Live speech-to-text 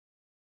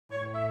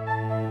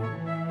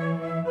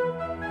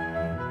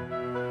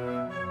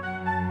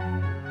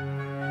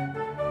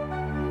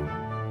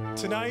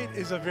Tonight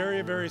is a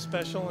very, very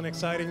special and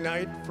exciting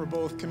night for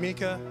both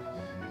CAMECA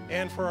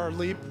and for our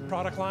LEAP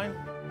product line.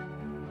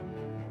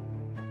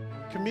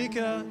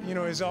 CAMECA,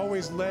 has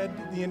always led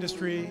the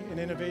industry in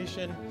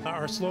innovation.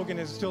 Our slogan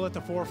is still at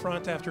the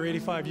forefront after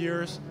 85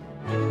 years.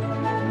 Who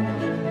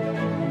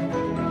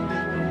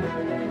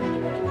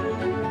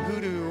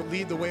to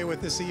lead the way with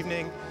this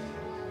evening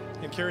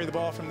and carry the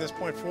ball from this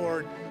point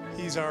forward.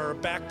 He's our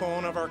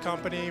backbone of our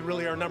company,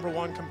 really our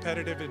 #1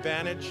 competitive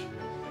advantage.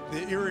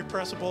 The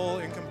irrepressible,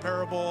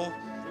 incomparable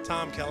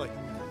Tom Kelly.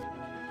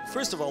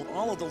 First of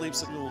all of the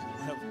leaps that you'll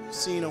have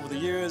seen over the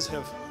years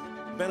have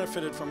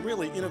benefited from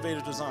really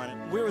innovative design.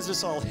 Where is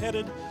this all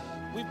headed?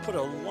 We've put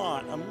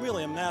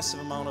really a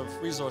massive amount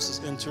of resources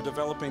into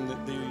developing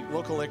the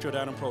local electrode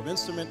atom probe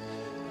instrument,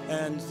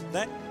 and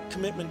that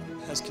commitment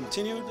has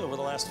continued over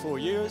the last 4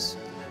 years.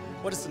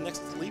 What is the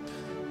next leap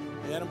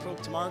in atom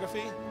probe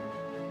tomography?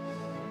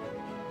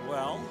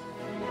 Well,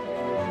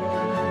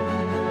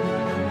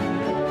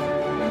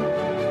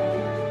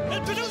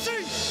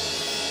 introducing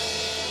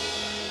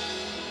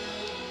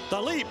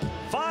the LEAP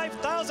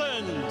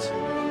 5000.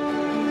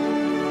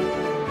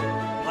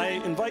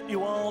 I invite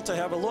you all to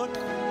have a look.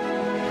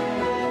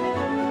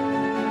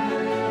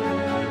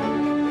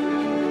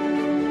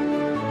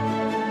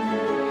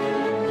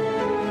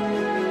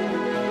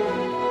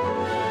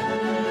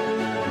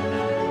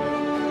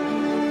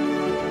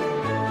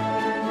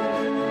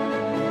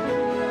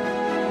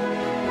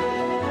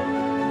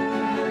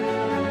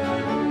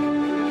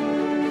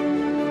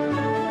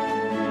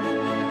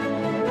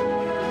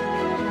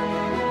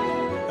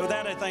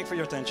 Thank you for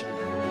your attention.